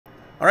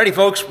Alrighty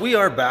folks, we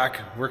are back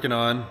working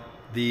on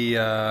the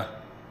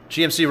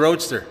GMC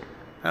Roadster.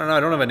 I don't know, I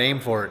don't have a name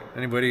for it.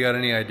 Anybody got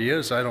any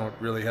ideas? I don't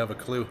really have a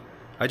clue.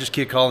 I just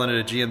keep calling it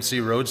a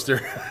GMC Roadster.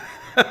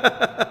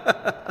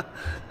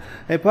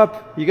 Hey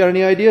pup, you got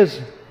any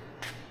ideas?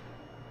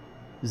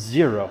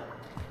 Zero.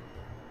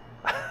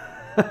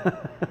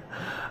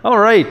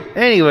 Alright,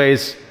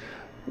 anyways,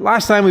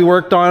 last time we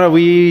worked on it,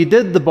 we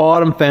did the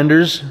bottom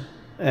fenders,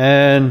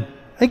 and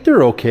I think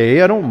they're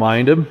okay, I don't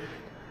mind them.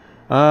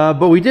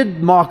 But we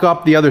did mock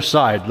up the other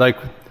side. Like,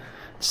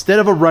 instead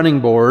of a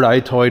running board, I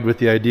toyed with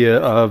the idea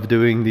of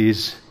doing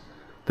this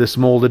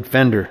molded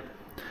fender.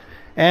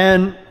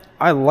 And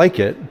I like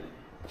it.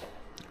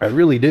 I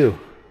really do.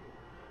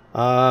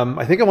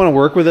 I think I want to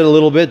work with it a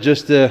little bit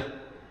just to...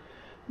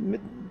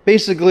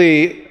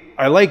 Basically,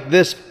 I like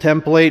this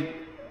template,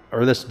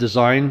 or this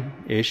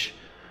design-ish.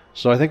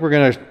 So I think we're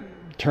going to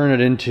turn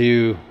it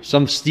into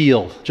some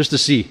steel, just to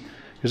see.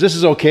 Because this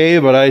is okay,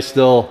 but I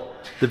still...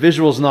 The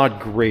visual's not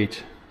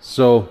great,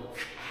 so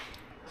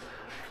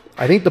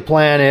I think the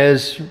plan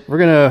is we're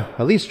gonna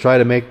at least try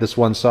to make this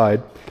one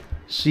side,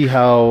 see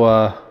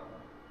how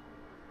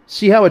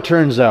it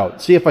turns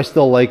out, see if I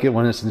still like it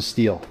when it's in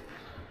steel.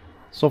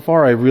 So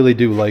far, I really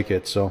do like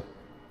it. So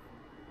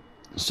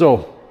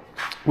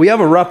we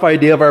have a rough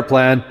idea of our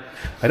plan.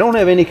 I don't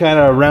have any kind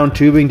of round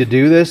tubing to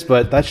do this,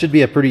 but that should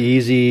be a pretty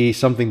easy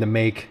something to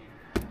make.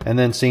 And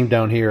then same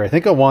down here. I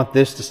think I want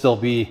this to still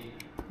be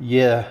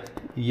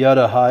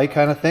yada high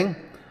kind of thing.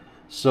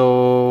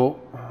 So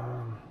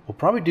we'll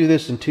probably do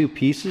this in two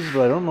pieces,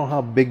 but I don't know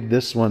how big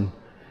this one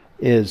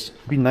is.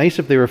 It'd be nice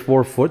if they were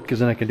 4 foot, because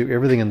then I can do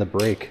everything in the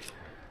brake.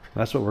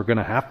 That's what we're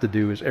gonna have to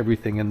do, is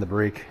everything in the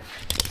brake.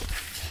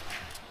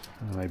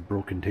 My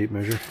broken tape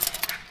measure.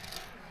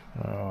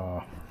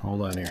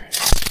 Hold on here.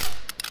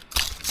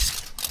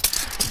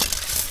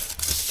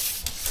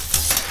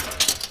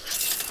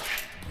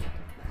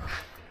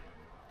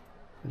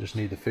 I just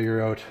need to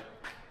figure out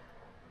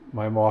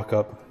my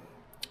mock-up.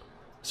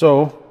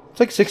 So it's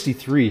like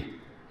 63,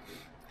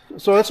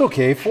 so that's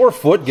okay. 4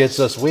 foot gets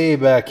us way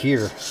back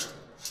here,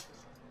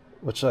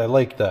 which I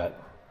like that.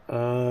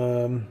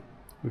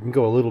 We can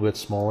go a little bit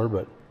smaller,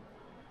 but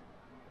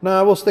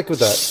nah, we'll stick with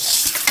that.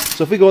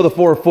 So if we go the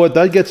 4 foot,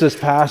 that gets us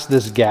past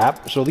this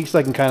gap, so at least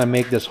I can kind of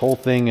make this whole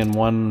thing in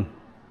one.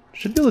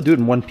 Should be able to do it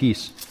in one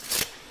piece.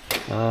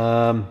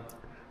 What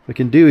we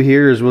can do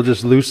here is we'll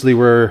just loosely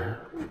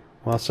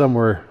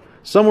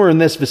somewhere in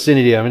this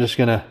vicinity, I'm just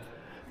gonna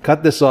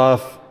cut this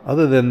off.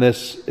 Other than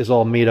this is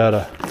all made out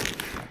of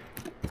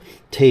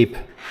tape.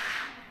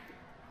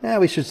 Yeah,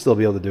 we should still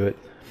be able to do it.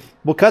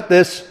 We'll cut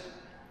this.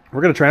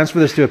 We're gonna transfer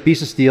this to a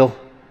piece of steel,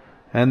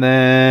 and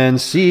then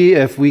see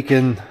if we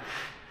can.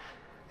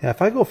 Yeah,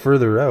 if I go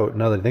further out,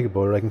 now that I think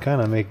about it, I can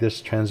kind of make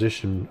this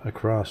transition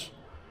across.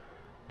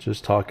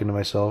 Just talking to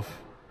myself.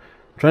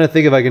 I'm trying to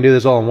think if I can do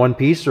this all in one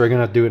piece, or I'm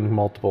gonna have to do it in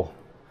multiple.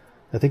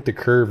 I think the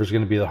curve is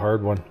gonna be the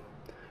hard one.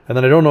 And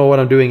then I don't know what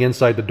I'm doing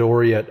inside the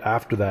door yet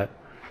after that.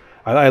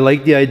 I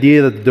like the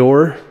idea that the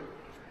door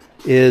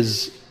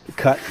is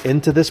cut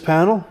into this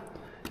panel,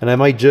 and I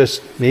might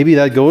just, maybe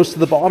that goes to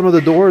the bottom of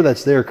the door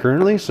that's there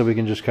currently, so we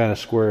can just kind of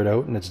square it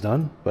out and it's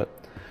done, but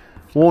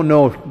won't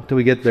know until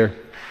we get there.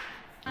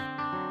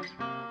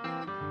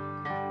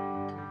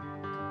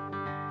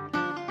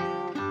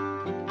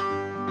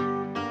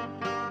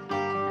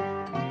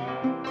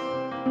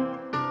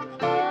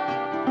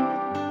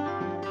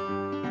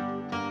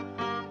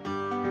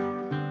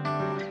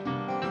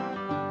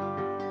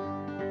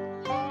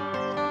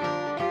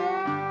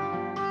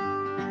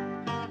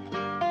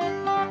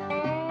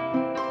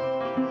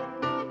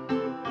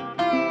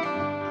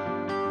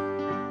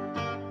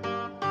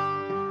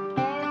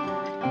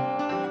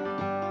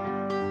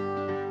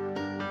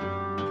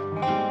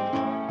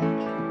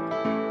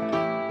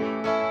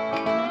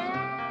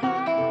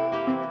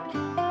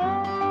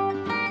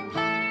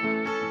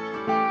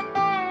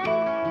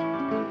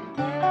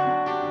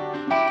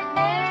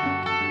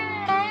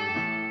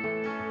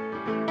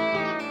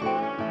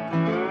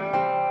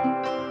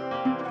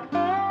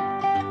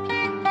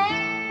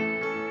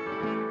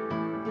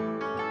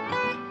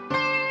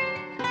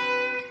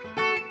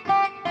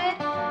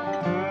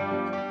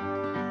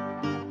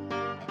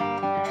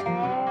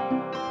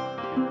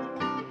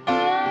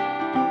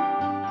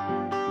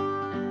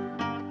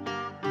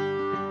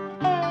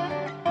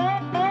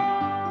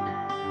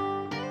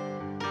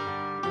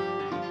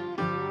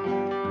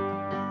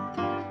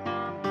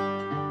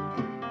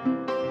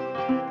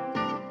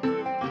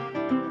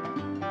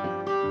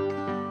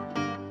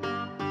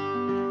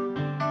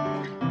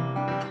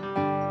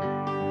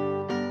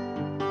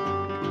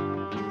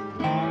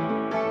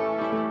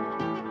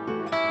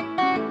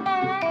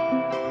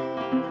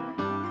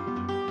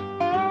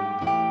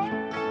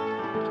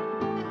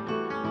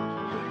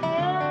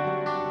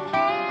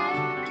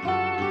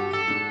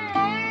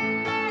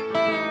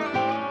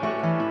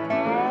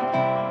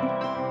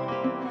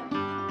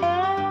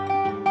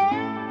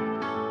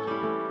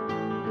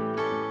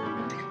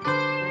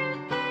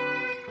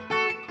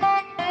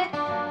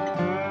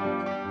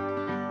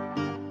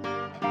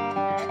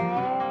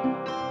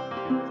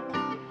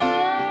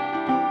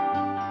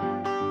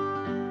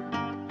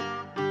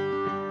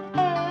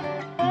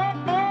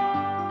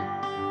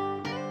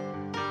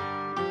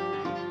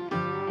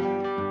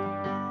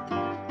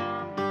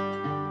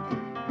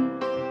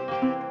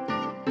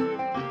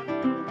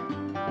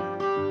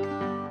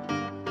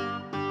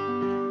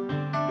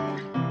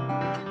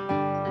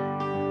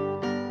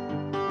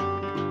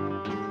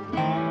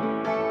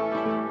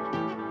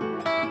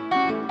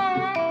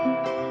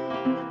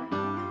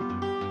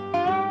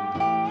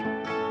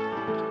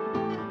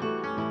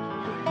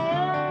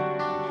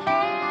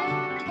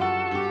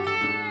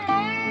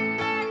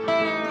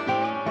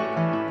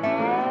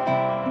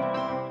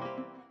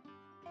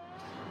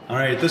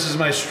 right, this is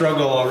my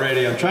struggle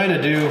already. I'm trying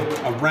to do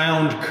a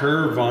round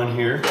curve on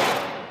here,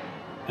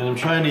 and I'm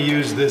trying to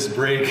use this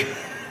brake.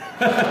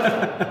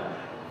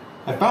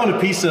 I found a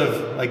piece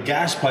of like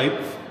gas pipe,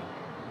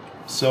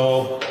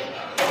 so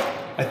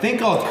I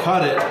think I'll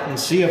cut it and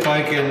see if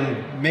I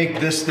can make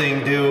this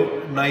thing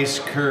do nice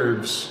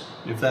curves,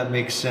 if that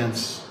makes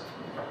sense.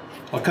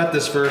 I'll cut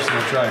this first and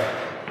I'll try.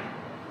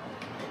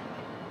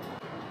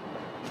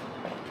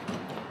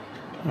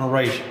 All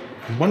right,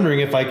 I'm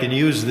wondering if I can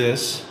use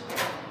this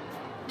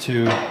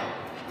to,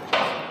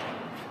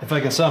 if I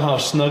can somehow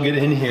snug it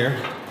in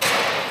here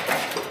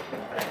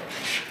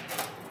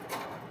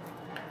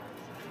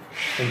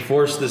and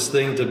force this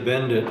thing to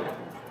bend it.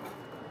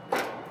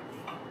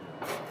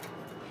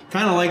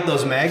 Kind of like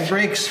those mag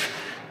brakes.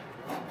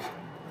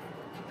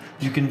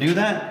 You can do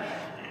that.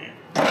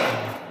 But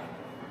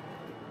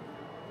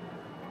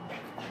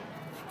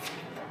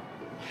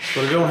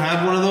I don't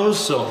have one of those,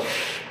 so.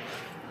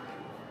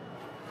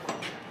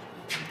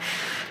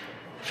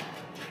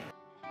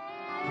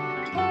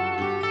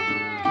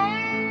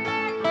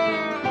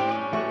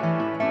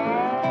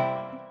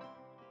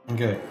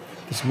 Okay,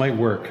 this might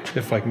work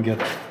if I can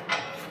get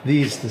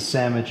these to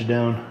sandwich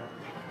down.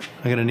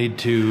 I'm gonna need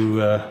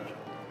to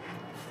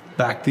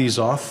back these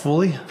off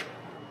fully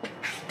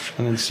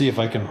and then see if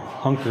I can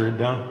hunker it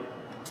down.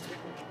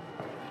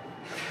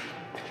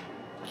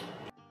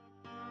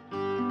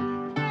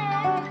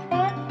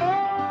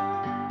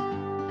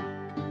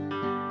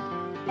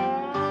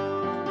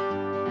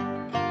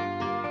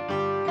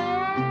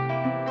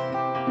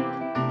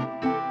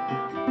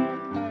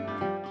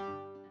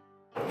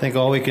 I think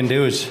all we can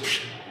do is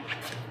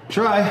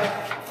try,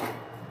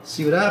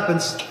 see what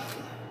happens.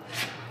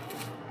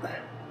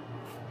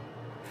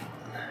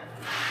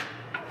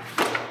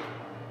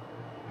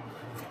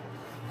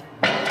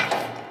 I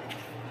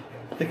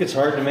think it's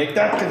hard to make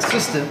that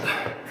consistent.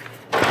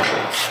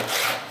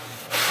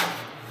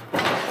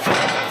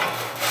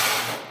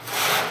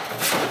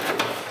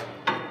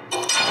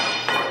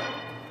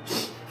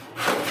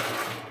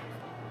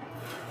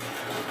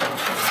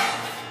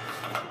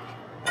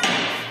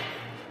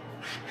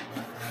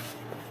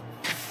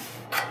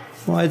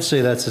 Well, I'd say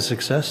that's a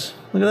success.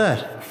 Look at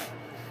that.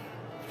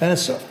 And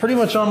it's pretty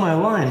much on my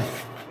line.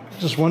 I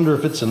just wonder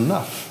if it's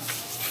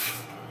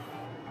enough.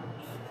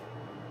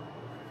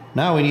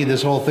 Now we need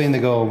this whole thing to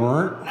go.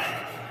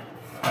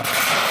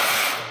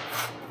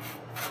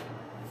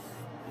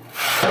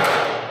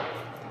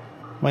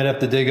 Might have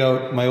to dig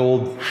out my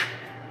old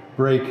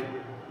brake.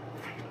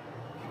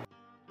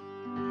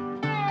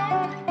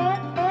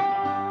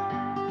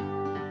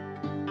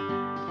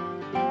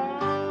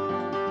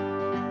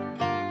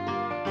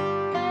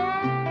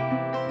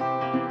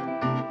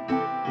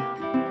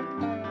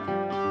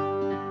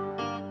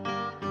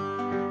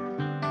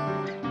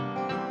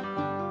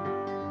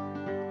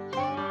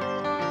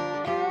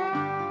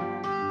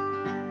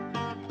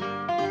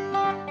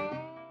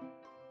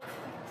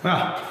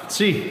 Wow, let's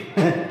see.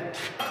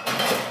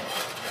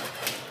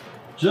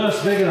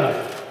 Just big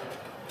enough.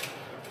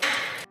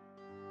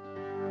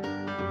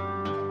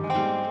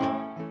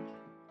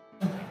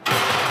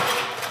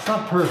 It's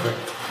not perfect.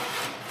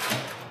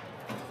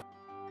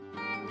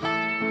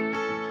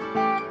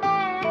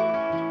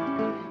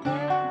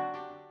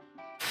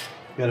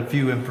 Got a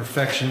few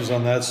imperfections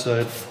on that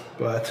side,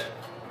 but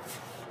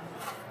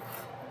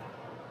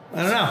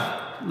I don't know.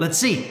 Let's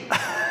see.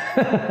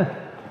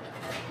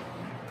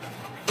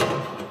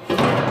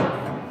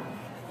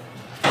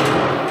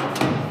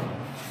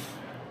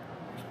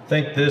 I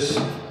think this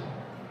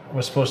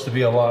was supposed to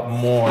be a lot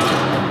more.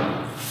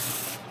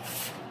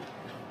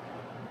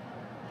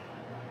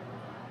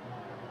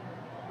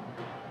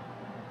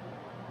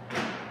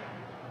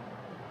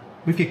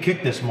 We could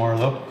kick this more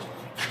though.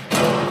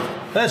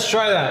 Let's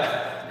try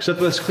that.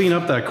 Except let's clean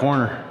up that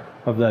corner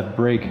of that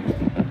brake.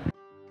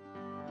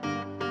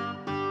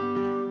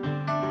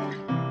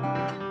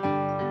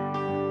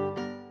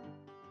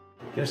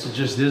 Guess it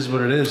just is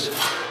what it is.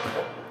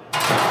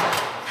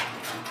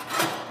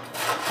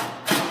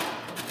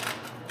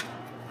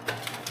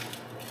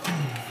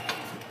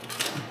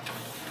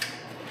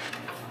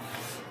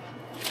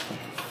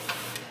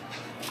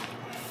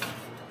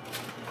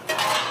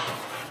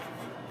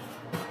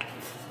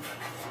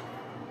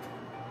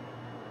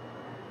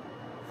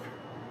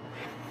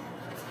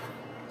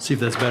 See if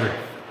that's better.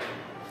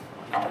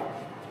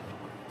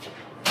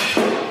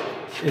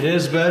 It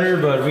is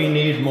better, but we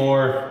need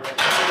more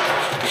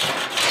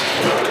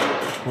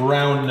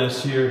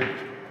roundness here.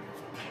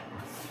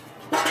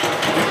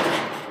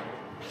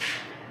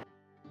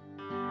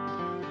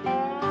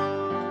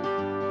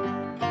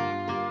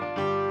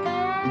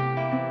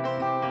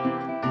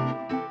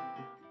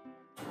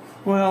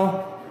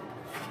 Well,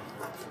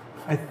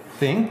 I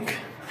think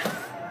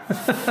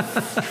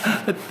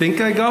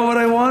I got what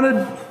I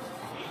wanted.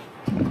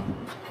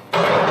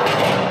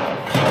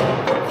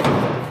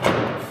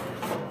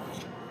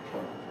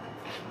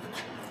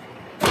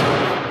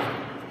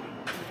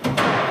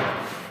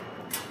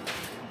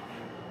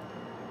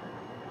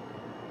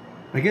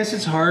 I guess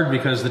it's hard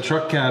because the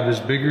truck cab is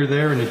bigger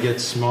there and it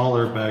gets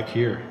smaller back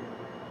here.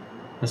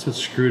 That's what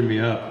screwed me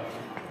up.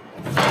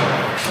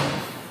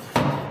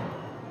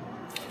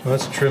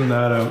 Let's trim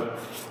that out.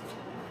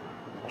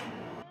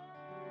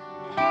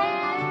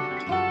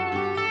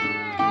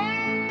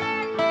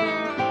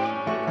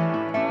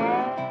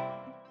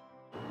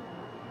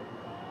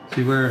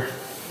 See where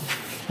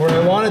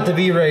I want it to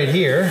be right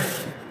here,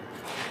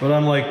 but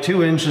I'm like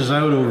 2 inches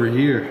out over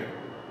here.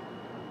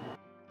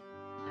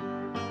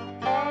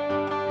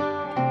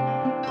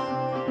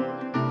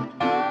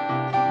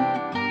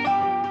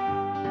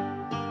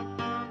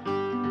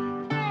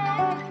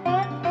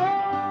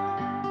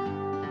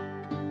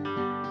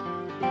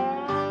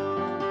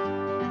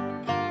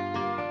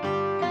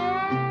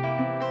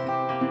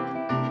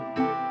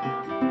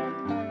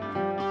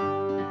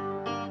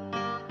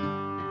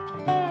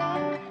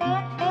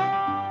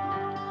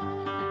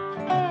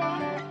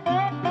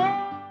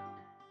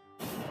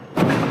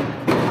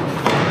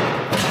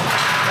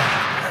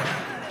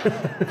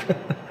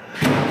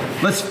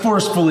 Let's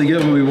forcefully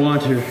get what we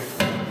want here.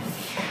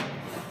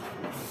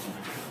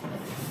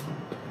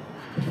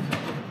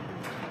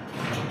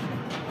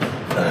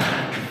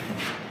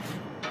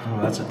 Oh,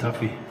 that's a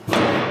toughie.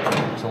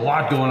 There's a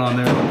lot going on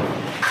there.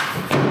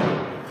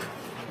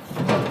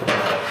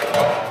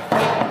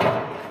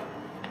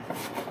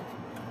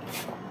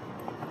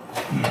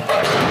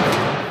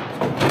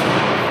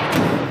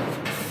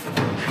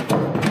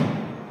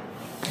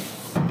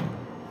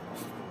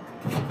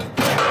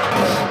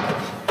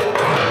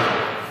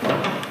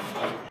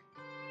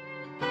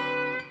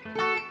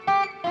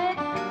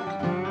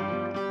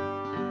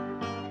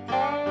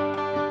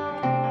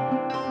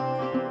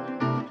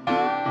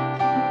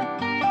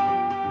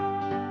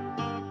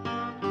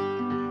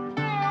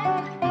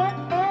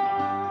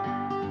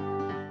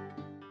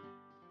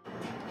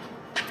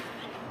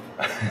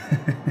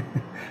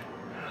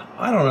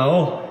 I don't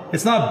know.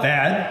 It's not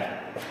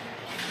bad.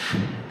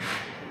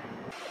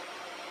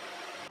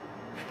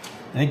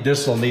 I think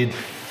this will need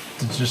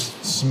to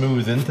just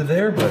smooth into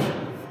there, but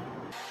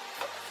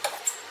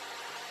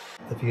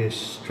have you guys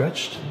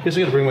stretched? I guess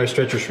I gotta bring my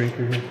stretcher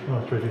shrinker here. Oh,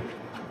 it's right here.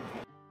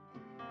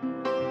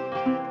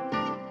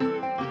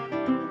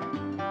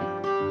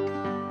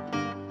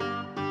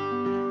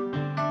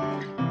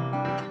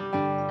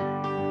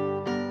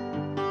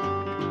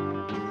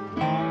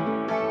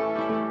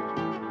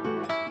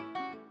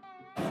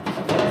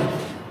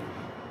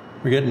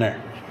 We're getting there.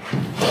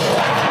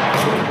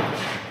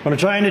 What I'm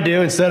trying to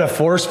do, instead of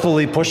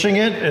forcefully pushing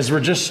it, is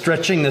we're just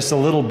stretching this a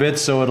little bit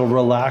so it'll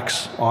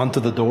relax onto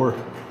the door.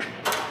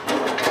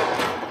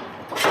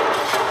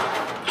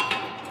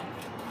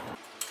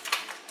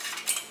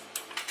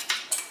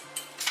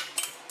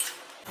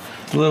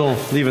 A little,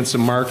 leaving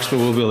some marks, but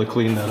we'll be able to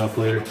clean that up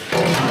later.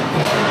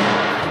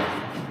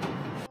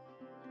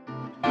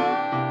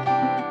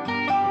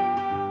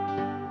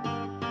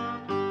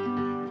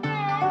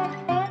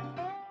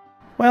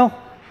 Well,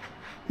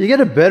 you get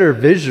a better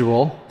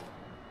visual.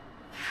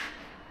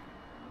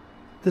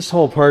 This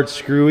whole part's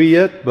screwy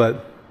yet,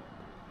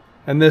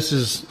 and this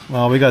is,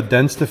 well, we got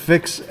dents to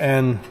fix,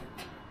 and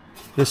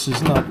this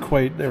is not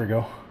quite, there we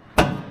go.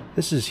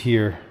 This is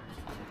here.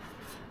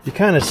 You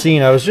kind of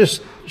seen, I was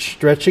just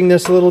stretching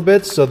this a little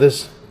bit so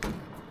this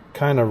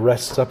kind of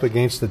rests up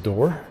against the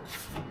door.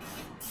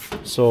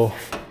 So,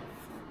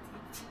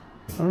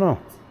 I don't know.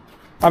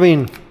 I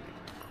mean,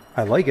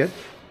 I like it.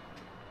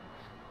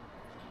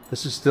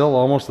 This is still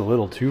almost a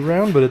little too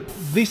round, but at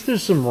least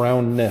there's some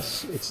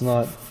roundness. It's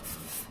not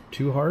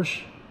too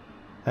harsh.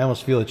 I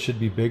almost feel it should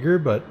be bigger,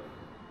 but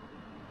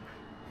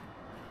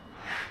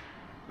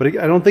I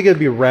don't think it'd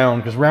be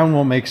round, because round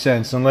won't make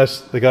sense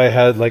unless the guy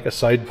had like a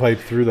side pipe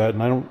through that,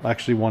 and I don't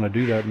actually want to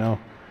do that now.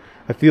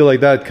 I feel like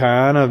that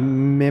kind of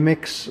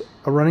mimics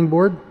a running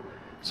board.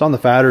 It's on the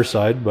fatter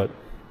side, but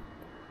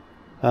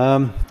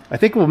I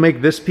think we'll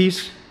make this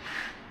piece,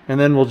 and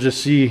then we'll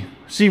just see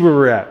where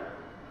we're at.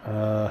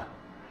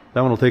 That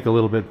one will take a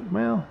little bit,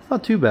 well, it's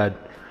not too bad.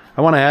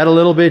 I want to add a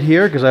little bit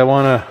here because I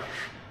want to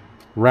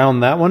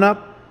round that one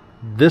up.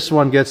 This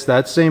one gets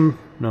that same,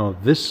 no,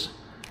 this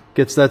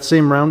gets that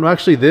same round.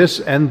 Actually,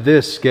 this and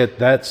this get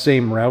that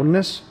same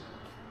roundness.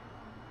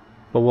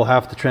 But we'll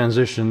have to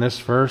transition this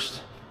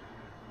first.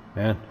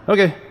 Man,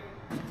 okay,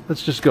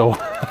 let's just go.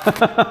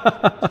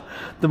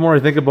 The more I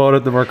think about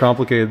it, the more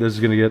complicated this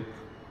is going to get.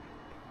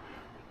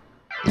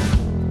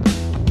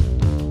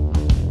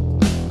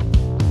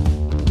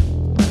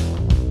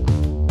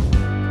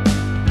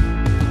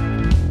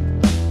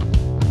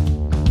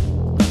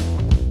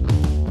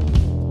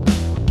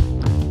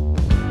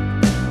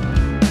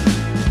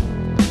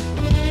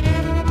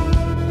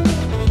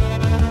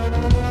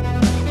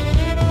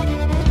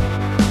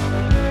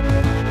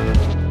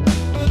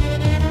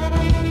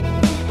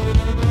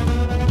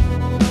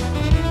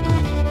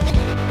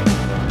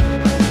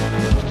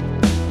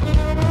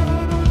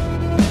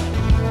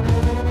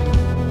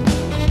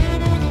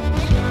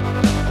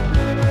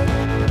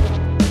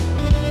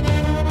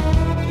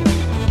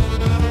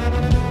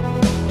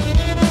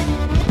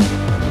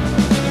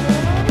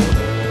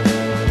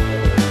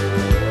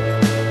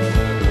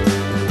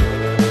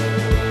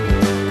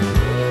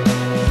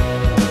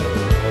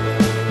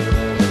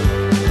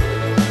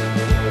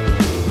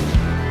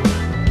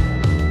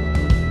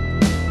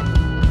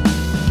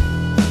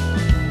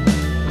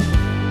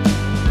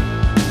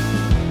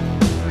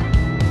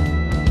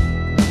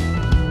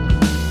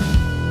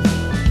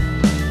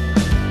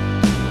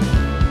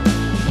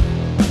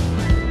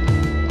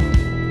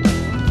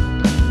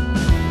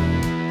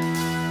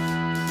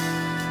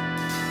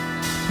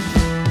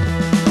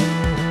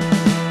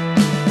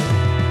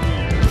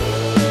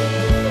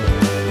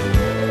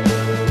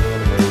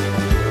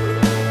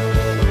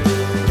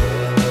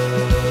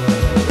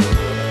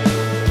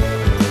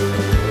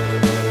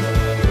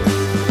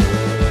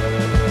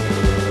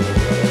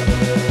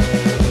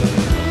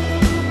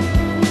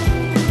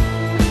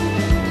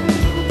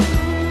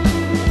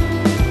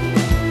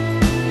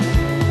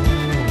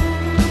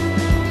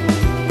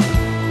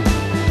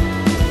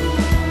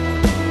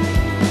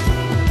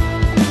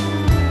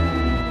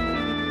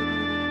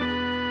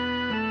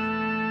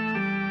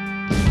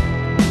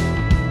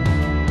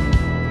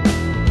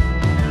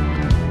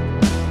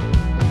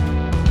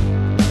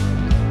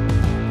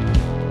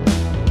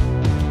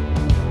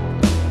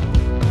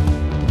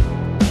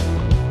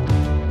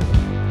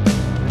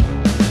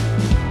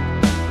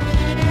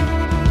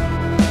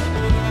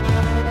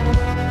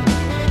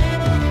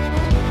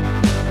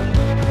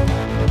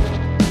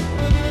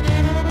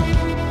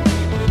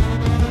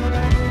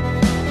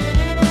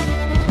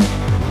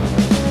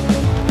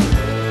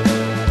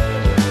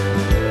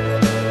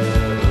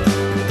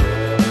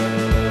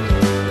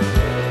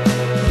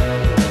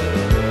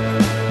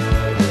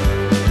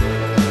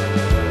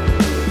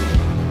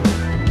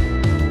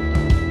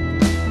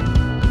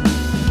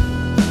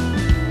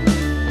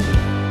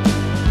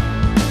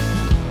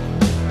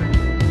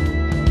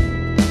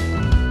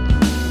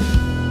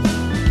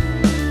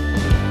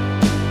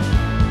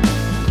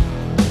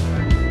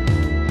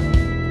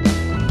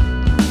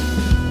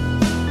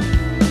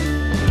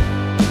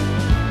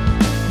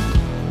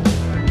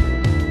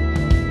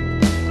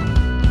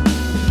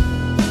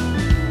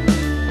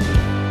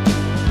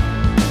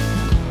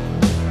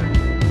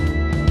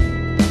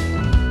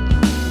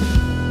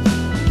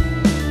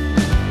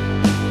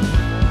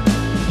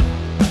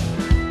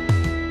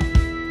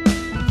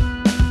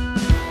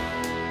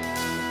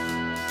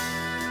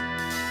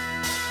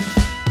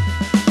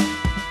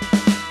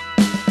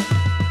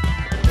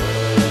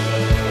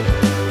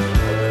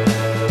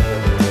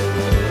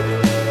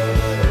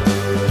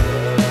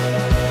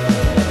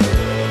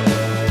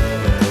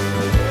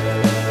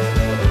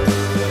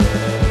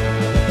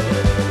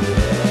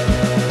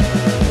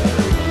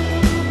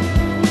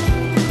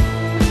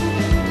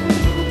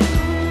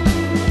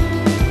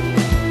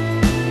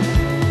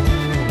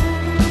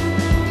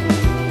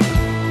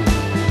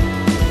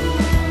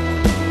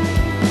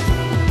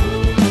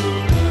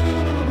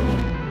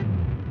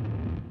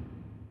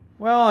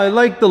 I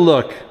like the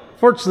look.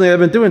 Fortunately, I've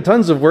been doing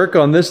tons of work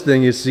on this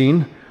thing you've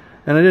seen,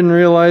 and I didn't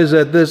realize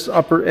that this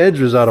upper edge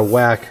was out of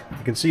whack.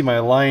 You can see my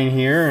line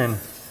here, and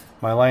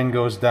my line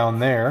goes down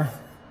there.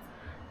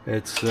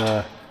 It's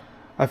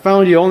I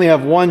found you only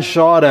have one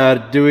shot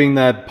at doing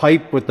that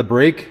pipe with the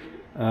brake.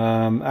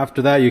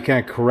 After that, you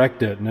can't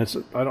correct it, and it's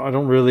I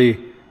don't really,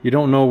 you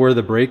don't know where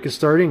the brake is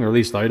starting, or at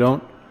least I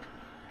don't.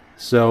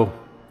 So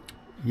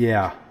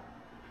yeah,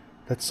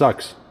 that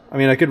sucks. I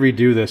mean, I could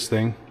redo this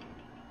thing.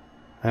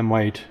 I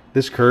might.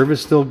 This curve is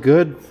still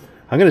good.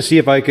 I'm gonna see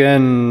if I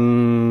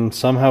can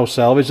somehow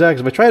salvage that, because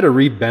if I try to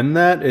rebend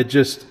that, it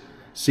just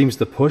seems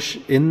to push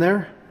in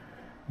there.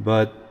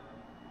 But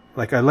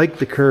like, I like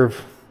the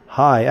curve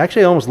high.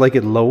 Actually, I almost like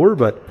it lower,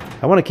 but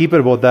I want to keep it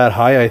about that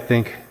high, I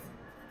think.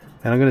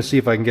 And I'm gonna see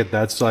if I can get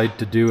that side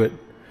to do it.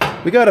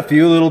 We got a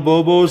few little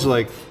bobos,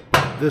 like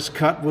this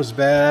cut was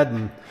bad,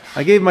 and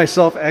I gave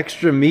myself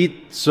extra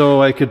meat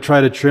so I could try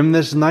to trim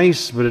this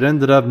nice, but it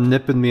ended up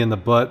nipping me in the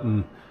butt,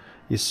 and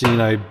you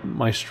seen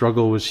my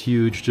struggle was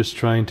huge just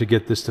trying to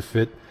get this to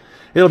fit.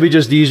 It'll be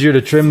just easier to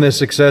trim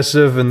this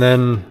excessive and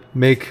then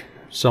make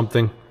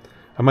something.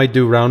 I might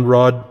do round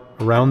rod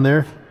around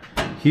there.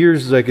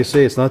 Here's, like I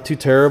say, it's not too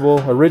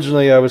terrible.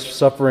 Originally I was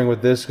suffering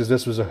with this because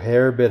this was a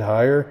hair bit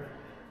higher.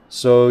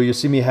 So you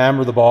see me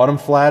hammer the bottom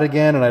flat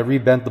again, and I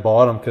rebent the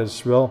bottom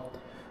because, well,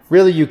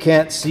 really you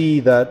can't see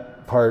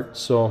that part.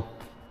 So,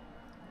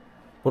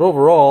 but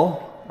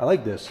overall, I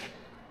like this.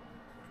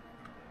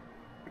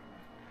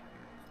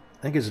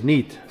 I think it's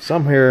neat.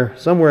 Somewhere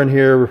in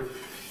here,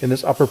 in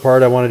this upper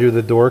part, I want to do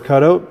the door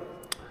cutout,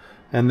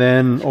 and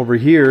then over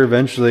here,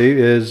 eventually,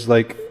 is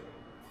like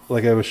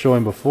I was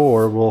showing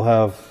before, we'll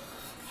have,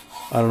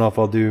 I don't know if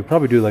I'll do,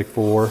 probably do like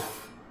 4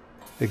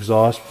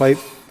 exhaust pipe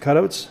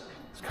cutouts.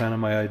 It's kind of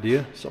my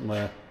idea,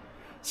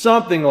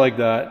 something like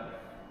that.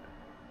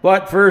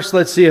 But first,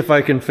 let's see if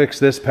I can fix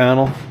this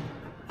panel,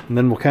 and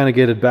then we'll kind of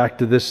get it back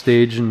to this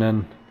stage, and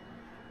then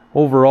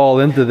overall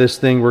into this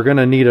thing, we're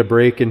gonna need a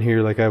brake in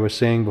here, like I was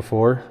saying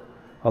before.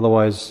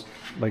 Otherwise,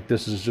 like,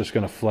 this is just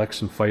gonna flex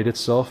and fight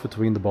itself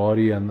between the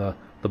body and the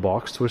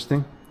box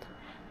twisting.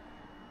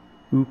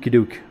 Okie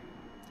doke.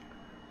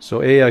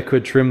 So I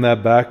could trim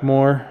that back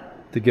more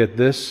to get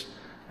this,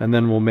 and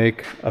then we'll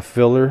make a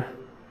filler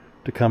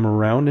to come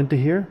around into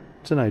here.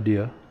 It's an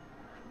idea.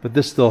 But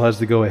this still has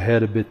to go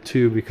ahead a bit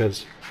too,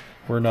 because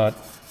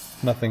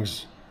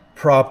nothing's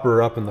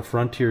proper up in the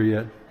front here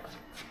yet.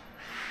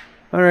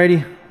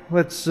 Alrighty.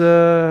 Let's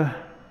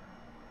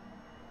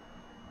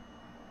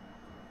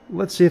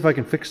see if I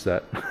can fix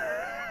that.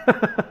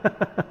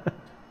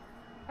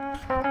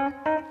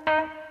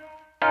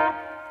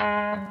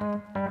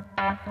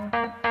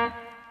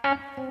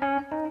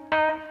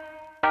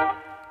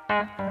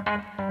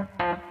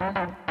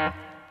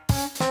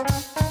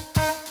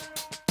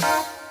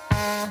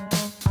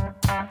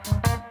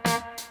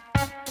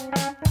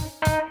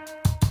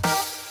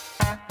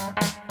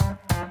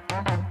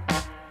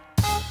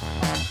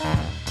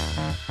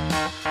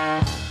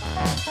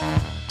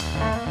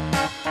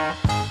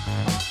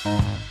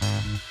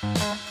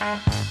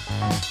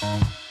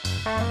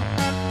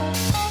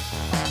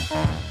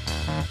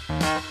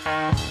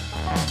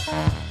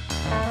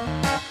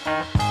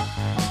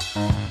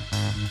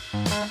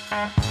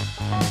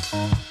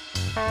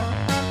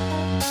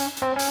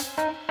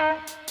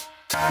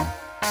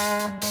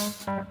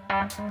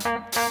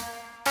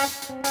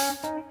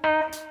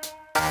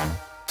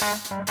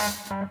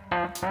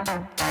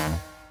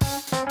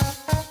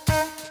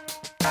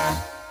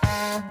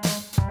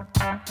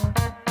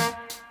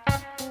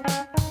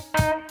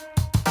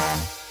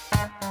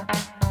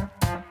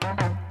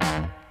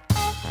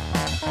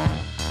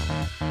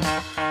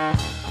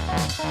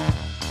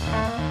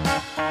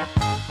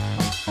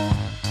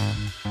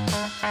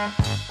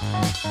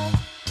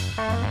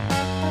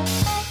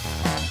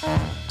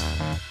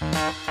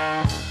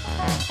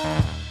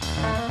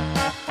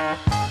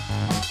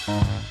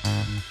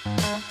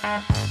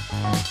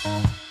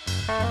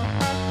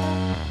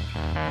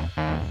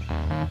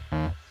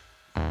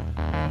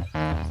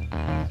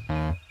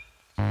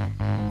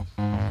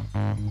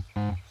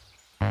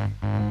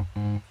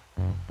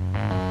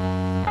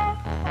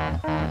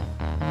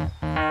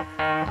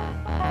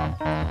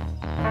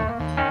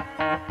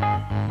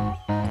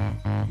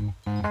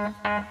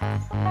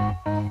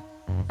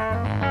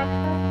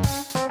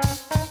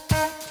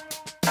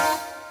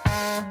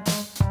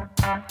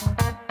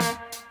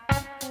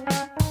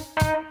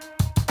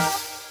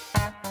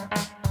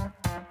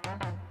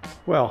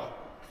 Well,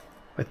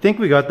 I think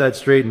we got that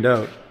straightened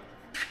out.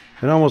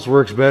 It almost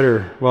works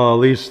better. Well, at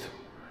least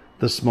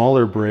the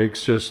smaller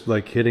brakes, just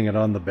like hitting it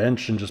on the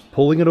bench and just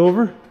pulling it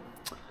over.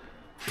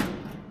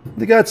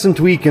 They got some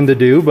tweaking to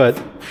do,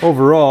 but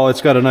overall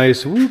it's got a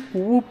nice whoop,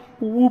 whoop,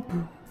 whoop.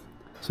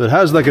 So it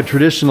has like a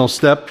traditional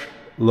step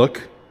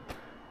look,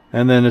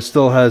 and then it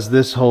still has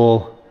this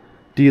whole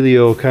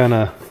dealio kind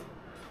of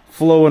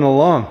flowing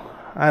along.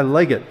 I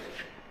like it.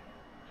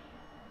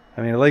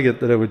 I mean, I like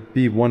it that it would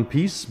be one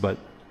piece, but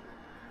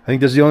I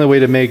think this is the only way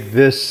to make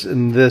this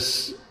and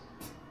this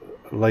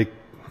like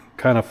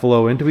kind of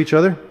flow into each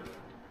other.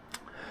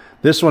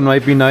 This one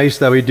might be nice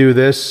that we do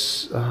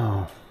this.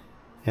 Oh,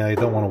 yeah, I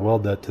don't want to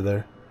weld that to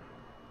there.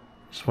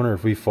 Just wonder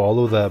if we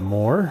follow that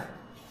more.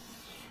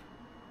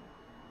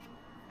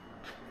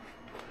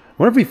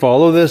 What if we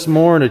follow this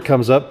more and it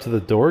comes up to the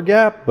door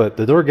gap, but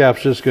the door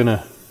gap's just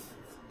gonna,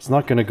 it's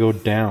not gonna go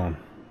down.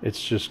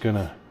 It's just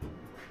gonna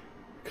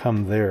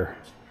come there.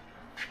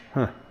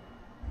 Huh.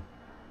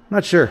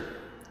 Not sure.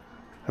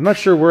 I'm not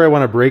sure where I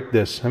want to break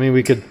this. I mean,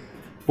 we could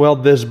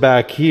weld this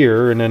back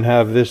here and then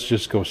have this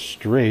just go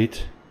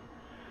straight.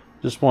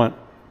 Just want,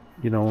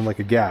 you know, like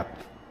a gap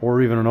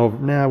or even an over.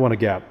 Nah, I want a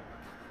gap.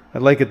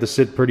 I'd like it to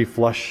sit pretty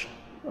flush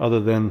other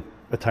than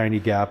a tiny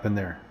gap in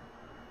there.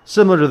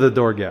 Similar to the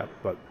door gap,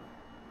 but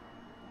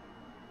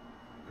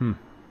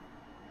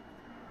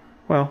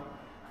well,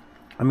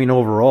 I mean,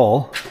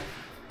 overall,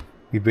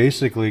 we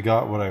basically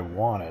got what I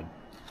wanted.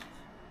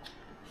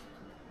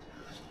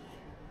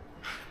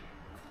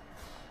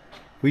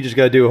 We just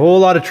got to do a whole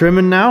lot of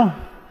trimming now,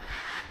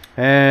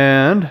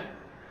 and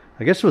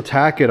I guess we'll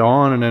tack it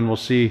on, and then we'll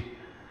see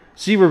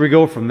where we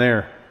go from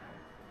there.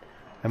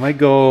 I might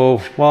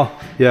go, well,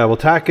 yeah, we'll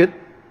tack it,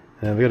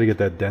 and we got to get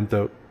that dent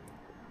out.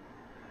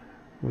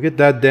 We'll get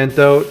that dent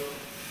out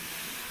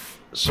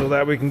so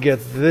that we can get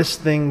this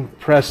thing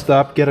pressed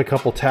up, get a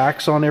couple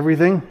tacks on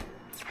everything,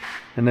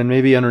 and then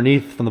maybe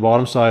underneath from the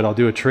bottom side I'll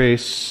do a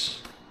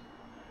trace.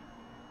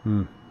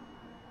 I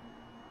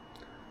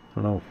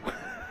don't know.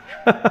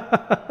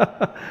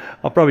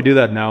 I'll probably do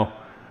that now.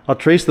 I'll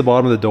trace the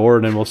bottom of the door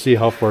and then we'll see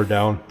how far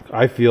down.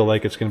 I feel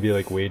like it's going to be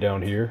like way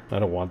down here. I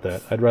don't want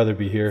that. I'd rather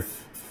be here.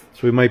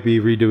 So we might be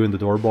redoing the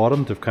door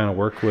bottom to kind of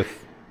work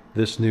with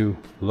this new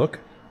look.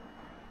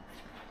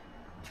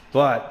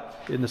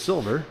 But in the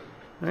silver,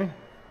 hey,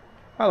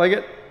 I like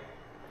it.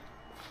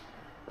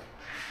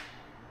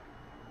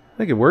 I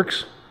think it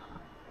works.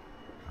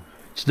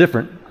 It's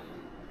different.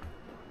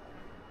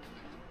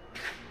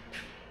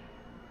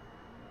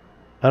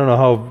 I don't know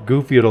how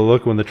goofy it'll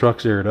look when the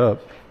truck's aired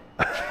up.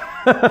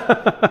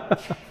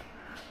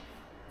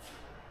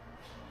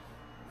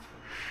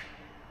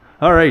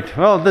 All right,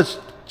 well, let's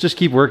just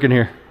keep working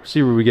here.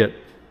 See where we get.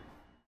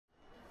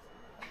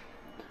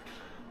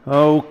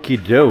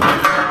 Okie doke.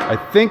 I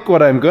think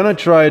what I'm gonna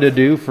try to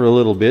do for a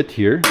little bit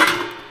here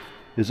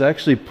is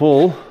actually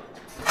pull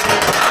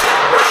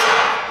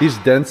these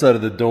dents out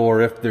of the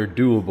door if they're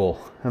doable.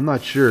 I'm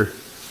not sure.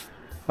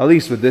 At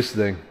least with this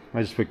thing.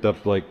 I just picked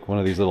up like one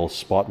of these little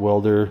spot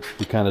welder.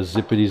 You kind of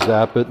zippity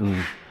zap it,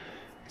 and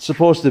it's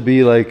supposed to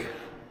be like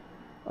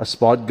a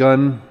spot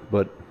gun,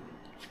 but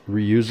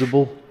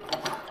reusable.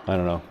 I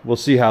don't know. We'll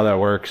see how that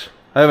works.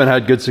 I haven't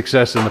had good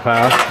success in the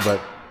past, but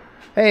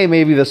hey,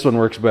 maybe this one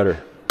works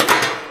better.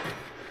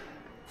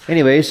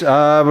 Anyways,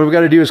 what we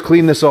got to do is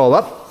clean this all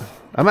up.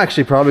 I'm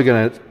actually probably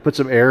going to put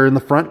some air in the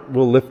front.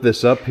 We'll lift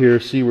this up here,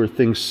 see where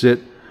things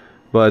sit.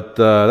 But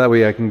that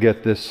way I can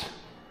get this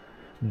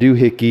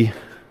doohickey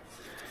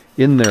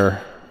in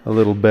there a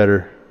little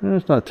better.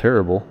 It's not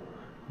terrible,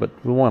 but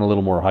we want a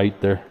little more height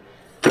there.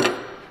 All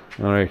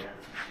right.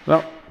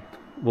 Well,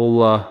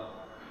 we'll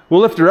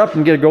lift her up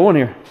and get it going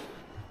here.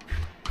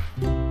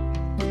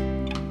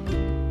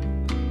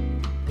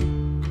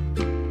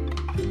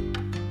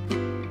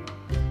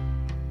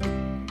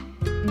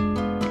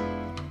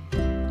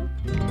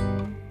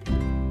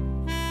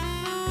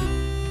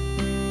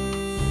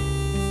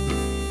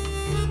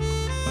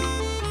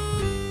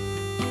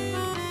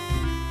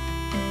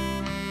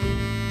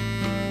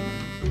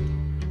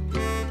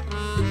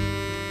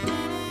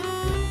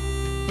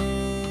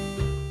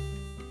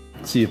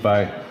 See if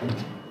I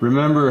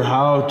remember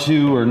how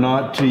to or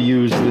not to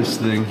use this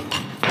thing.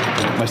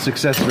 My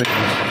success rate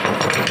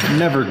is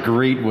never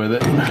great with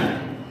it.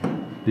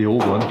 The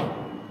old one.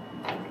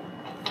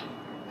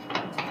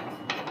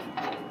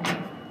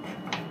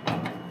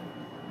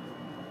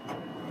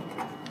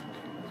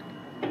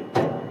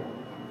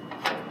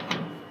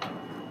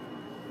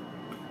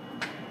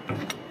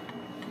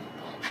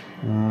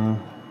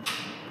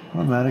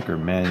 Automatic or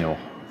manual?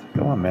 I think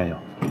I want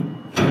manual.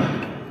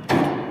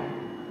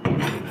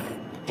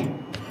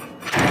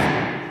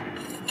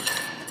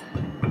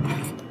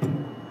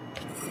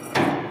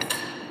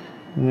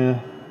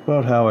 Yeah,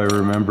 about how I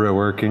remember it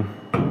working.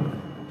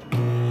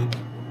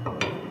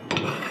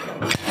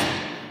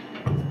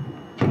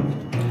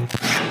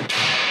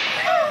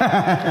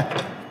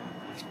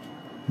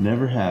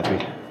 Never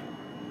happy.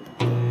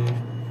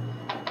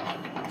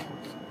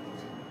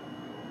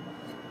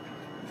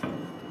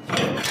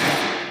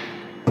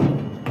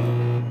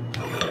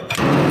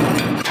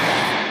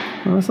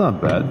 Well, that's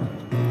not bad.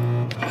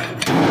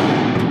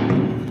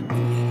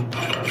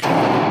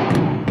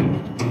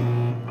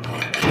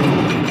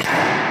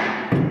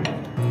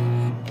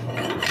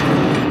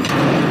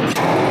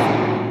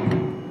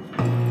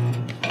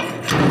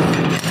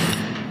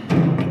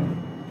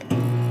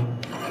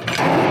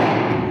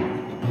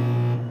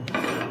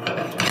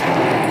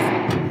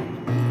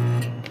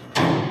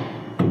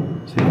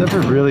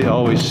 Really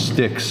always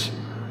sticks.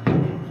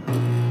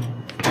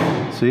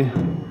 See?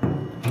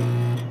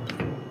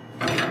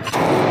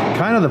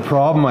 Kind of the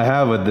problem I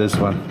have with this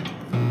one.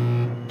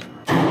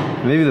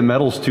 Maybe the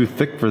metal's too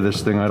thick for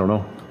this thing, I don't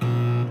know.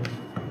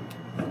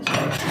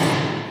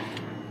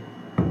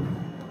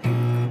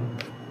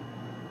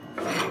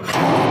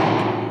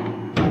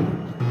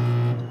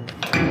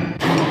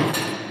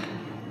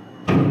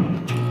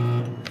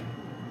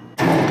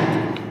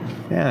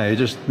 Yeah, you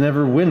just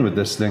never win with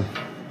this thing.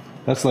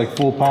 That's like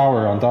full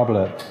power on top of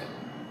that.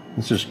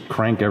 Let's just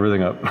crank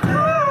everything up.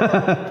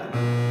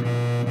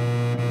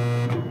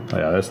 Oh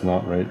yeah, that's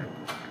not right.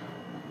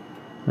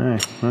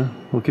 Alright, well,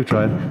 we'll keep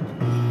trying.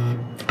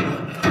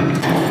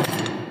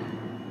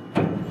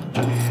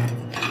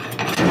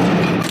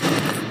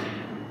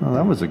 Oh,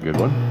 that was a good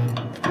one.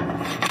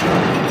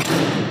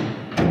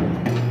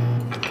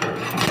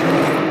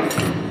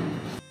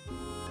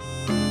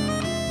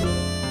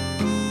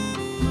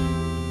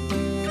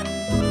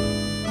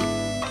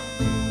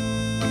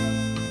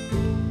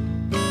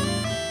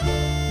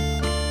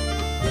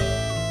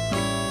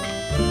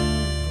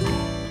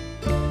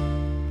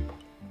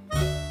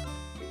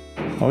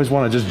 I always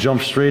want to just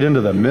jump straight into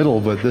the middle,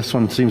 but this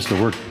one seems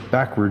to work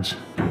backwards.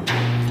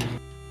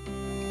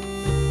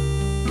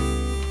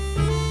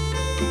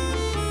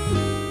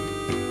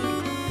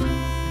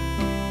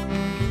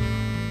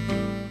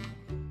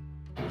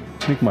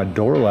 I think my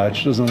door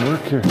latch doesn't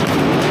work here.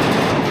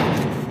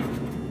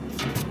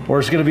 Or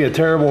it's going to be a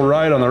terrible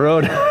ride on the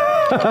road.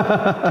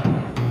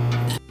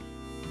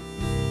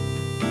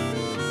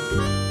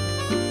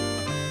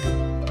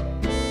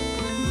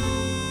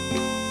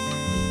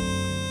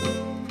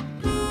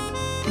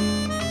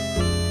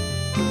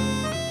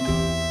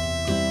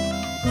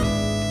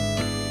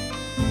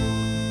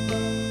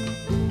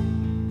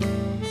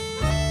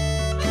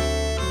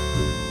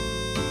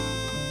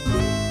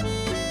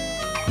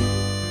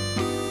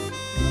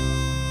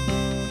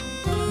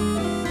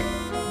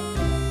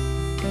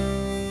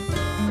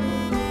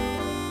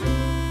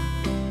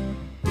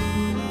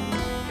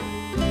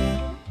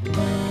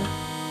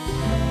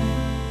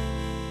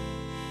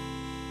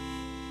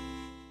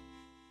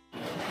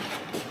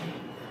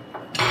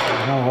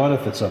 What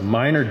if it's a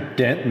minor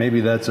dent? Maybe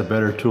that's a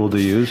better tool to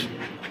use.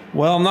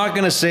 Well, I'm not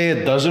gonna say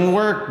it doesn't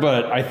work,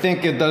 but I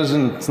think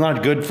it's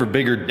not good for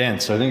bigger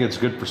dents. I think it's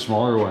good for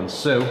smaller ones.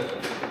 So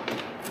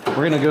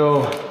we're gonna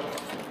go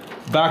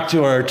back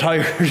to our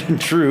tried and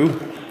true.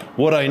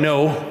 What I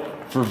know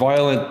for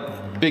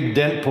violent big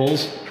dent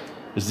pulls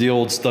is the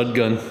old stud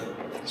gun.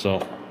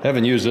 So I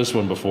haven't used this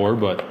one before,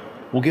 but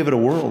we'll give it a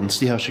whirl and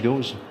see how she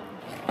goes.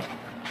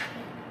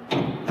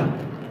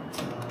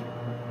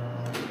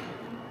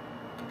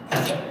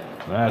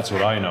 That's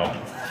what I know.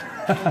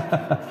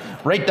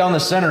 Right down the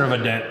center of a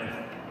dent.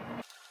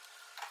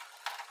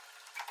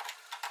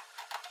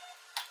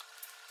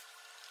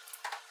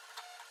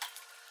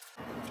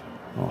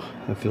 Oh,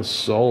 that feels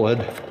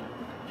solid.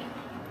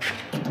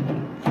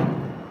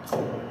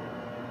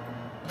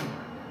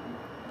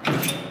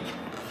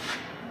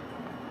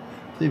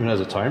 It even has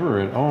a timer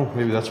in it. Oh,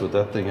 maybe that's what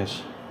that thing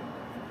is.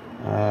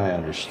 I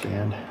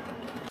understand.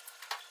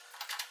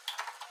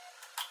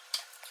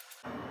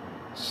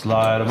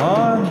 Slide them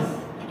on.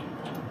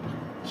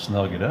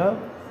 Snug it up.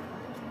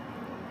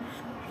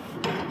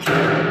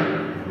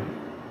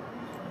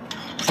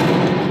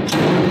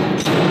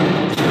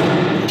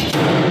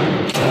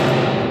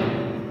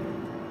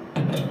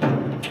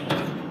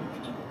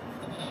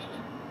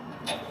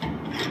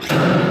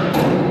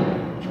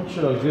 Not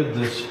sure how good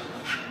this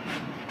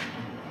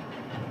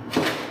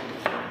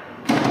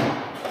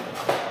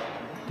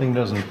thing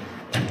doesn't,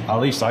 at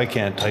least I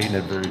can't tighten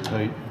it very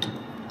tight.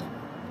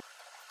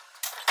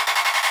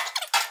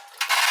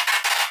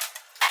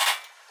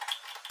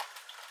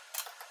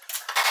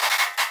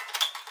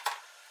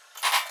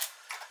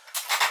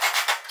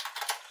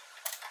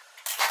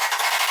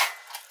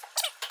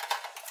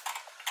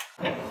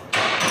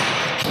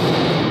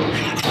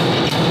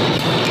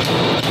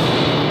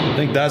 I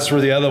think that's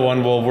where the other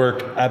one will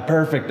work at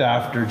perfect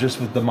after, just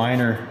with the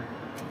minor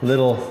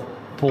little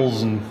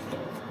pulls and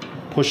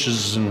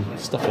pushes and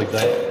stuff like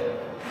that.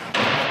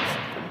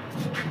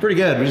 Pretty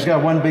good. We just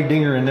got one big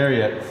dinger in there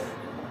yet.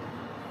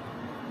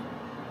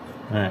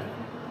 Alright,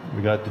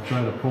 we got to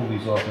try to pull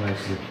these off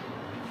nicely.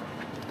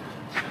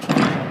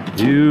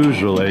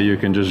 Usually you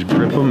can just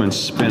grip them and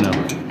spin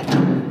them.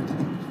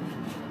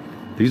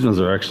 These ones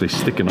are actually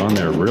sticking on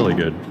there really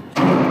good.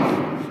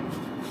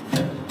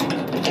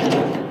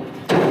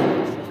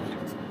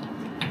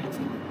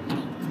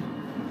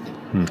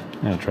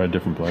 Yeah, try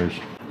different pliers.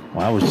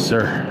 Wow,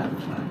 sir.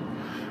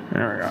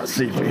 There we go. Let's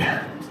see if we.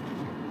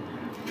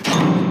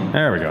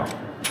 There we go.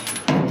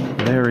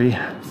 Very.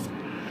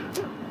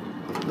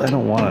 I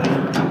don't want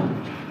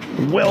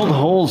to weld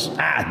holes.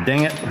 Ah,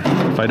 dang it.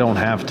 If I don't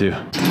have to,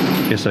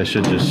 guess I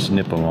should just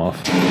snip them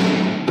off.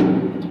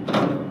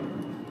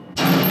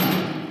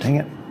 Dang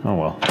it. Oh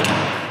well.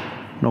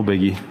 No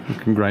biggie. We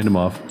can grind them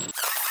off.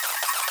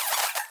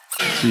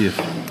 See if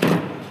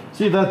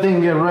that thing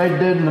can get right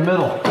dead in the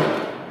middle.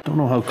 Don't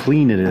know how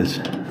clean it is.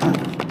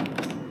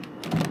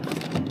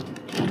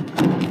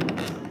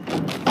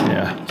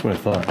 Yeah, that's what I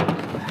thought.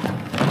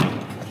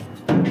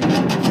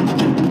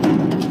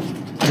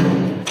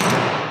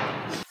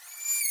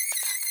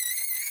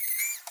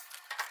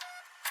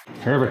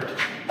 Perfect.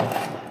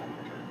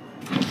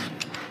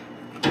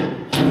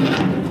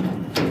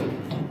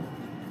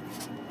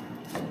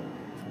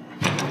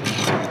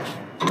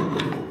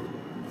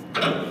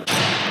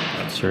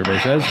 That survey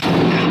says.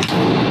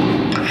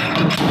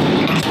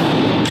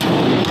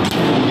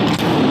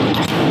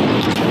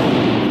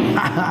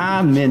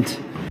 Haha, mint.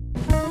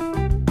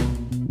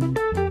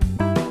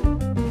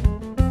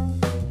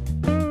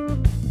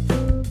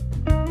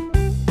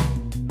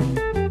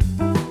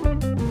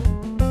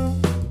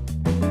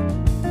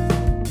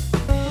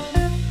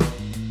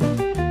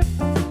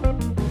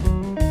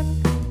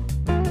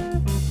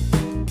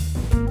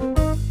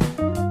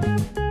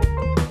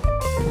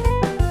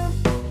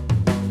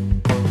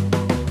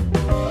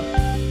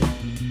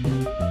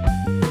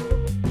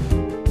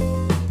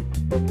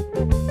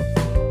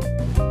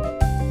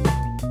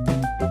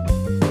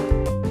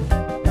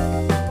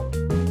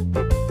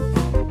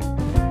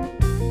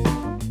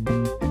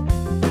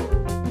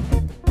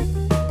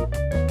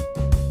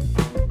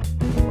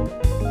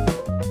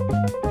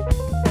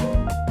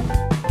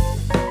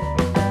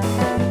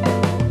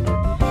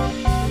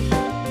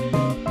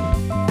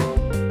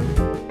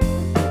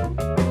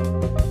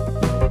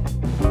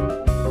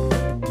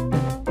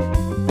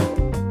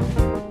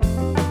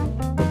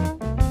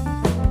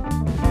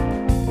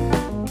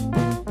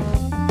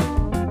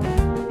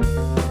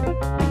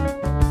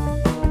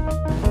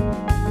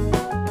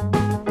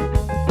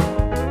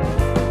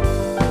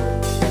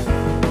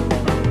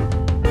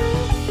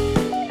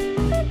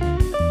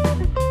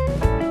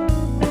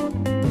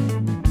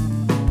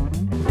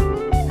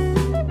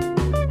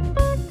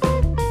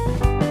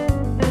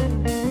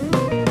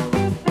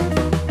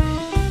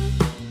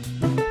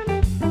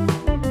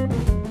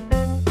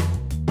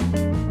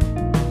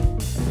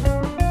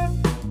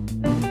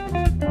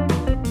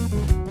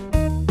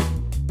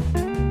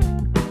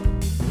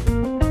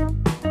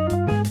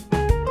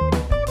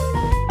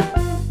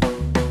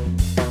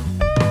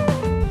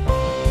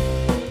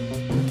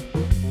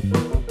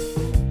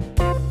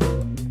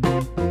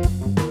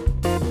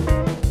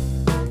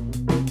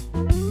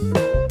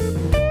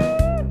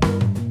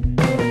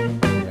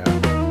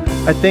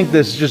 I think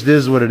this just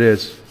is what it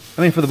is.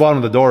 I mean, for the bottom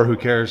of the door, who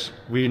cares?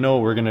 We know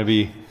we're going to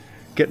be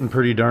getting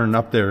pretty darn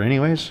up there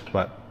anyways,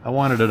 but I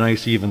wanted a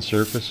nice even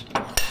surface.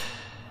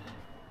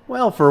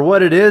 Well, for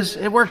what it is,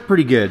 it worked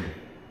pretty good.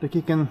 Like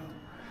you can,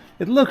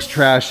 it looks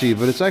trashy,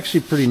 but it's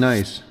actually pretty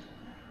nice.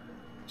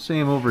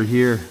 Same over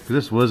here.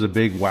 This was a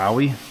big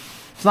wowie.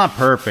 It's not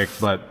perfect,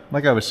 but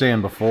like I was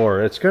saying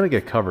before, it's going to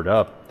get covered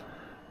up.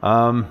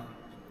 Yeah,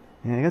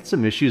 I got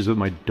some issues with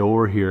my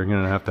door here. I'm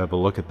going to have a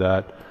look at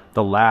that.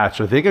 The latch,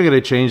 I think I'm going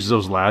to change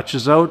those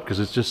latches out because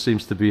it just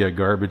seems to be a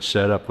garbage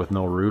setup with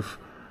no roof.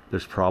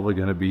 There's probably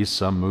going to be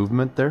some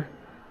movement there.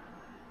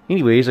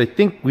 Anyways, I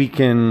think we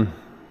can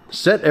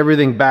set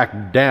everything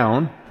back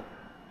down,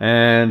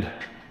 and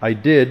I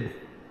did,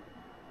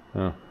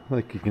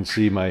 like you can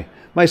see my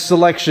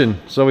selection.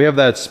 So we have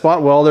that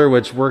spot welder,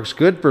 which works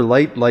good for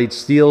light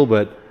steel,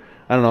 but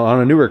I don't know, on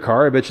a newer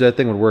car, I bet you that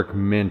thing would work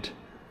mint.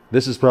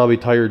 This is probably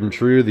tired and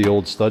true, the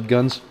old stud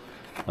guns.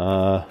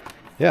 Yeah,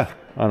 I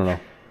don't know.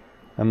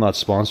 I'm not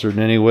sponsored in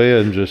any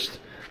way.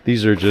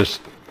 These are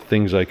just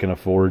things I can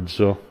afford,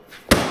 so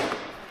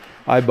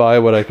I buy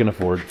what I can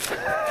afford.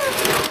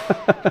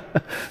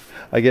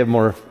 I get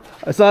more.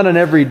 It's not an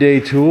everyday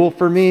tool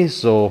for me,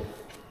 so,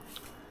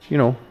 you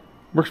know,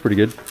 works pretty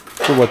good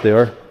for what they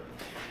are.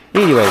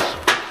 Anyways,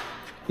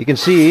 you can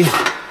see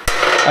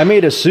I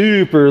made a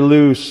super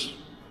loose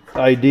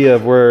idea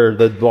of where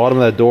the bottom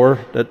of that door,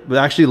 that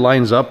actually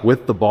lines up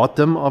with the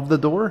bottom of the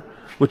door,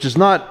 which is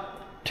not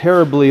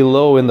terribly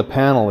low in the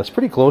panel. It's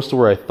pretty close to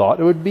where I thought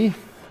it would be.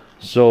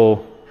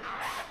 So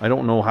I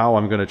don't know how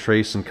I'm going to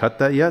trace and cut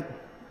that yet,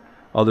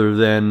 other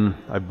than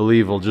I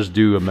believe I'll just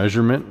do a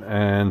measurement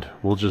and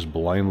we'll just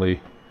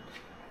blindly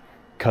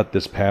cut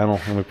this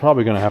panel. And we're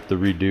probably going to have to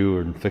redo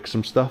and fix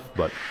some stuff,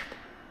 but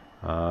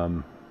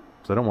so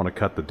I don't want to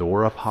cut the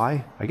door up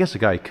high. I guess a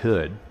guy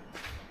could.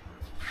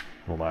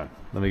 Hold on,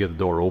 let me get the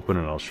door open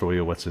and I'll show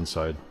you what's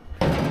inside.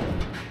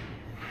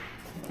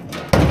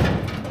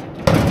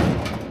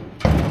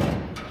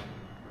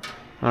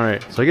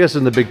 Alright, so I guess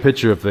in the big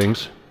picture of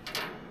things,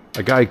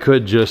 a guy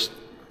could just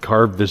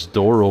carve this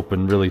door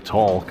open really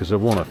tall because it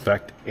won't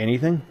affect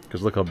anything,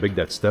 because look how big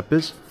that step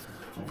is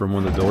from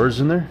when the door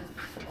is in there.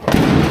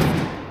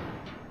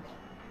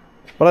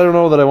 But I don't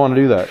know that I want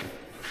to do that.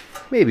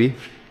 Maybe,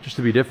 just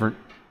to be different.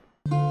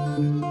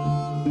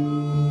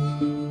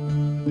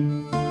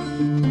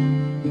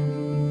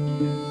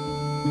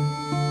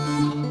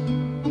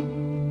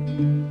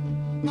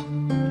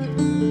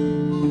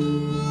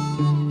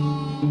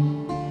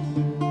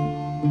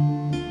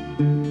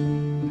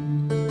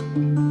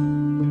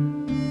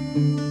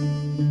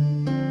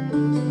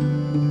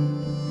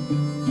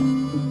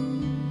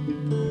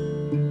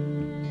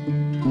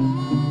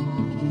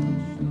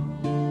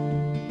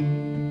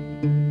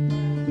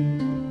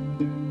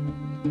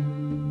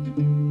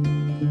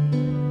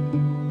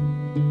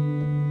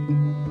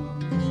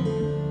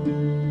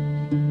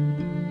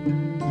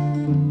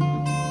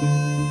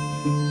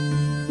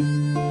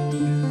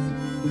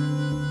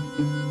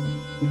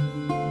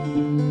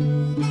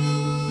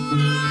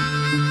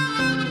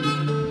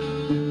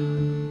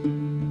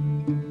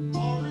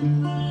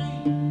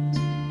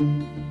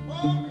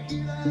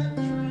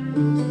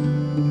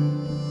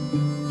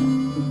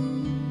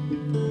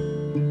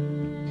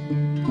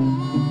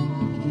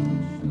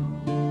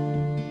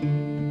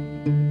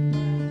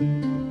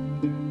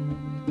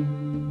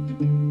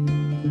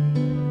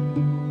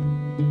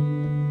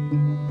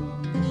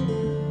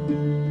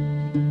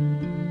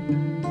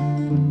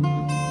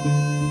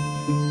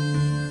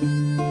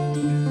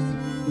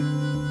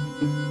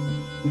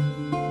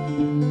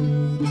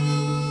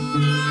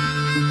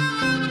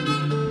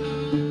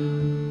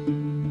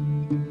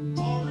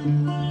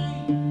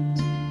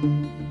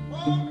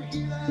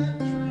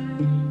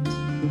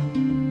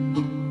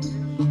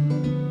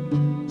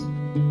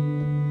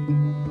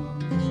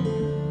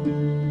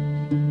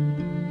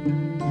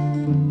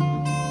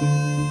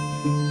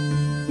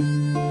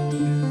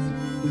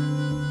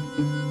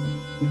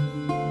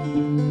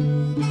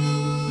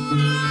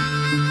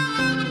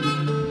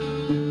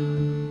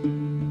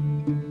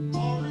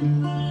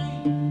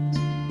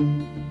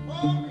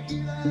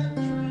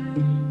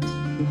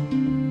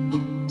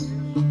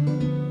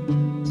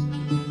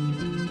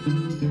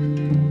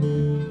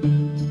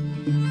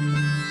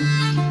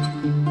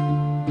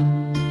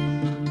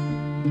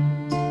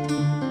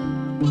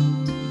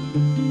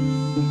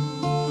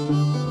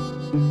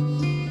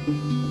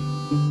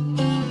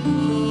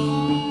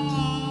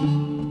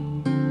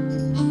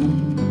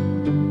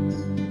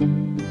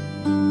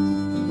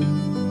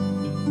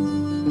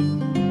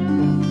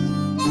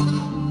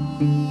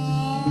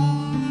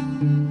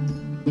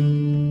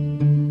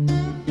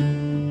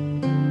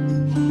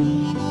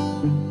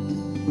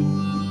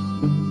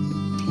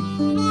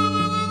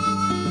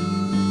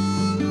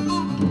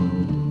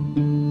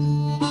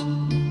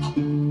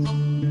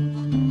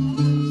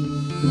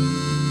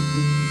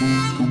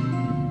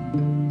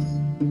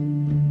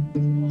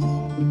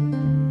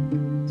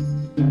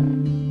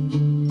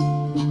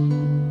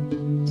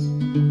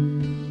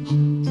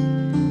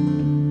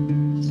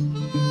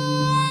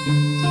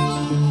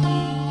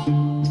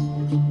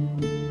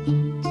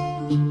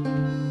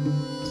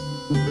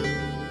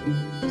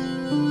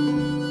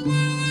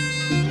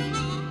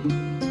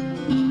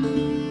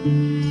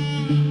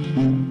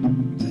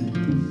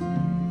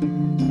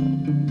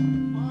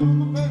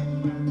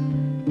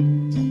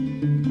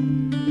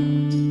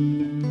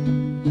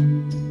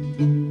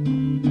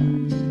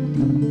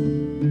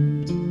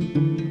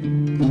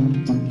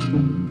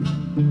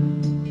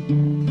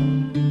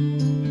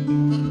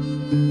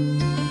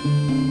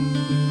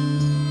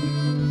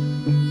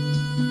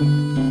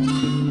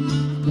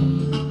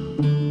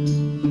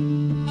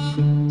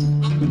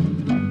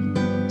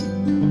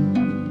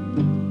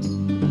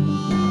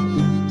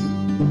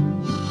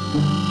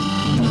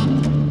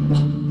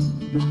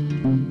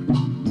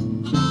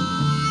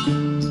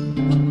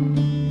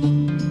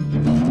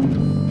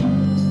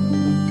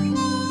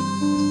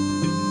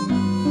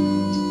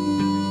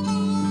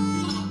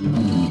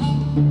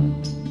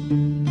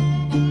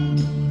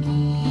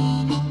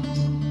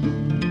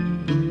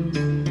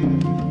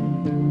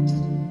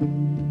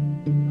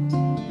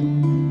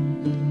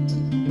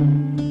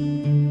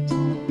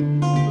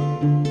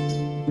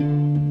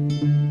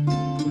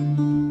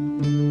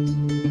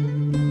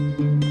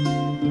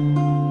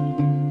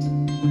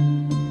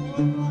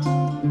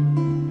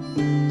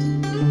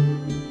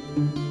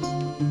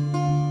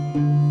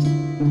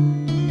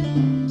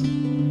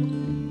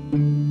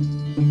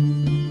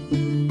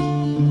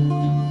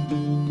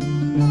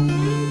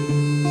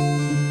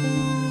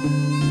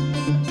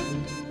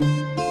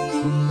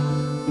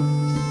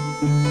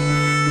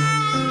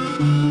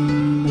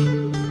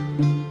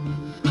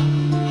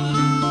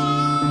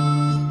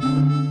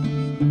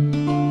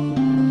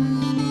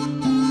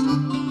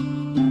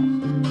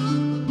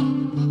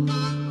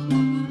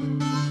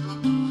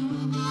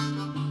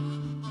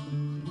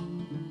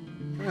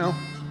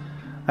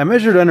 I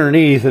measured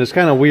underneath, and it's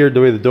kind of weird the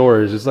way the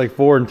door is. It's like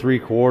 4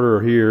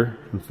 3/4 here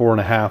and 4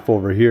 1/2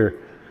 over here.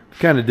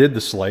 Kind of did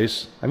the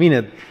slice. I mean,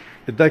 it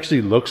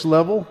actually looks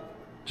level,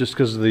 just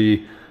because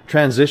the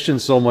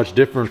transition's so much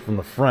different from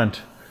the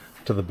front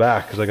to the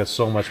back, because I got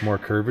so much more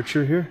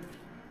curvature here.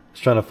 I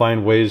was trying to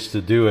find ways to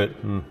do it,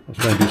 and I was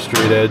trying to do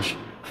straight edge.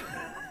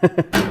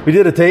 We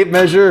did a tape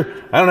measure.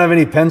 I don't have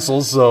any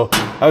pencils, so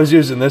I was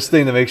using this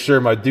thing to make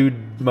sure my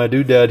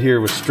doodad here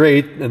was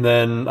straight, and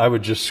then I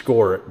would just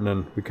score it, and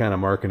then we kind of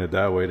marking it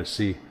that way to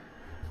see.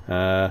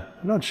 I'm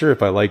not sure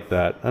if I like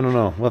that. I don't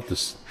know. We'll have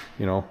to,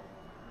 you know,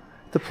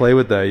 to play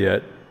with that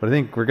yet. But I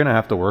think we're gonna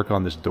have to work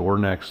on this door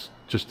next,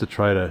 just to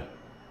try to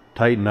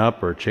tighten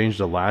up or change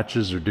the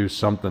latches or do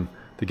something.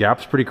 The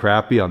gap's pretty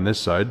crappy on this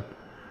side,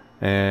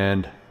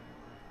 and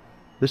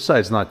this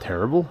side's not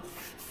terrible,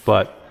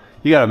 but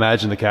you gotta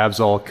imagine the cabs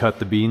all cut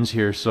the beans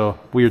here, so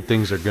weird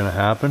things are gonna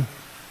happen,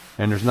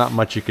 and there's not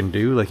much you can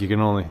do. Like, you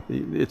can only,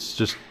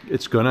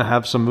 it's gonna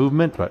have some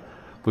movement, but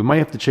we might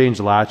have to change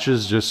the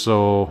latches just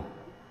so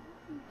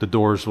the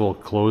doors will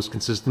close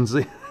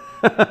consistently.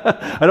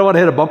 I don't want to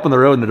hit a bump on the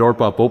road and the door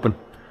pop open.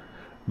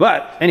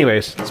 But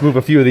anyways, let's move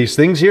a few of these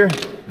things here.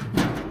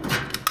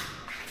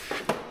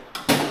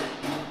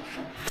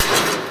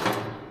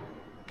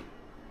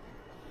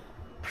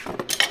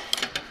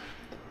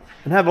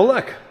 And have a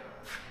look.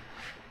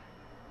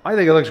 I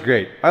think it looks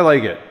great. I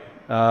like it.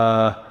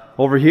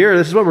 Over here,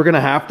 this is what we're gonna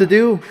have to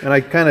do, and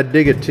I kind of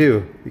dig it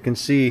too. You can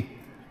see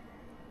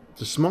it's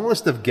the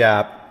smallest of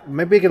gap. We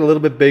might make it a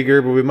little bit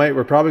bigger, but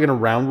we're probably gonna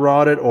round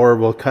rod it, or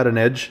we'll cut an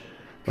edge,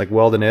 like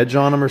weld an edge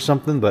on them or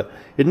something. But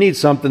it needs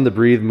something to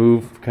breathe,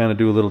 move, kind of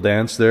do a little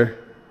dance there.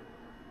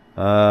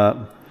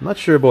 I'm not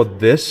sure about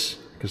this,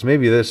 because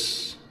maybe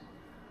this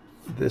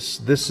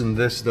and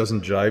this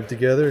doesn't jive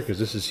together, because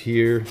this is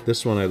here.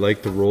 This one I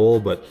like to roll,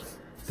 but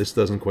This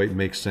doesn't quite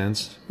make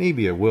sense.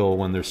 Maybe it will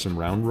when there's some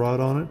round rod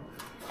on it.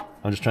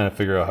 I'm just trying to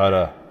figure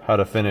out how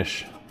to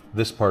finish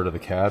this part of the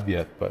cab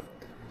yet, but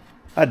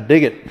I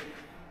dig it.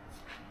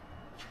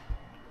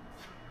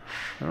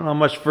 I don't know how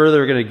much further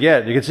we're going to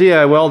get. You can see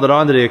I welded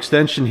onto the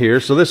extension here,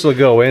 so this will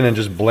go in and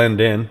just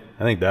blend in.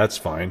 I think that's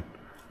fine.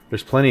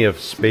 There's plenty of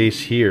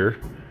space here.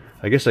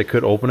 I guess I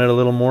could open it a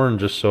little more and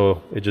just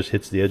so it just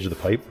hits the edge of the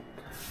pipe.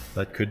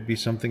 That could be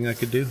something I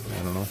could do.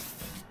 I don't know.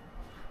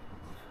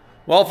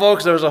 Well,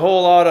 folks, there was a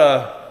whole lot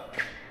of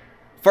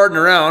farting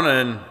around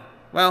and,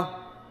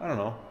 well, I don't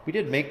know. We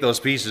did make those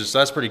pieces, so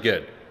that's pretty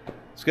good.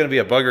 It's going to be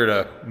a bugger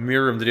to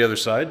mirror them to the other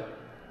side.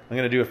 I'm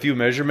going to do a few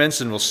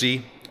measurements and we'll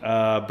see.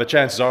 But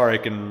chances are I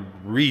can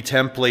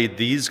re-template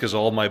these because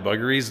all my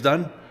buggery is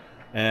done.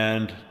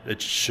 And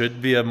it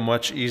should be a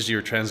much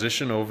easier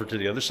transition over to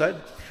the other side.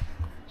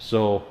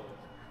 So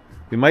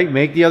we might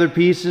make the other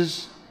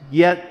pieces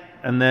yet.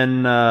 And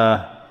then,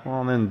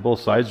 well, then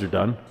both sides are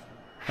done.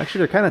 Actually,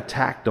 they're kind of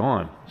tacked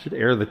on. Should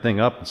air the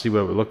thing up and see what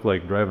it would look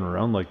like driving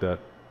around like that.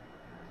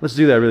 Let's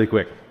do that really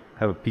quick.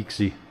 Have a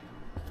peek-see.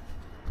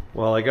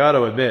 Well, I got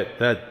to admit,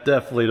 that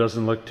definitely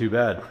doesn't look too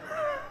bad.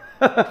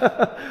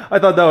 I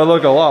thought that would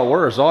look a lot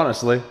worse,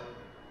 honestly.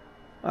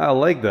 I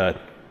like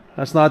that.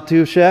 That's not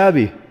too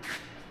shabby.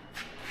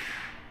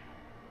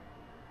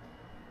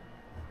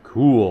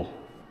 Cool.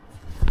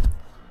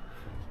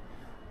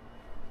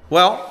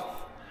 Well,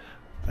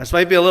 this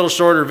might be a little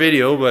shorter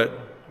video, but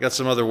I got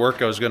some other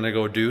work I was going to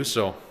go do,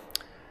 so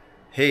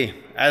hey,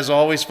 as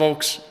always,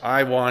 folks,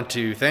 I want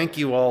to thank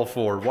you all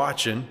for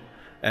watching,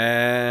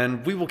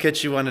 and we will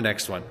catch you on the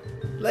next one.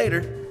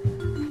 Later.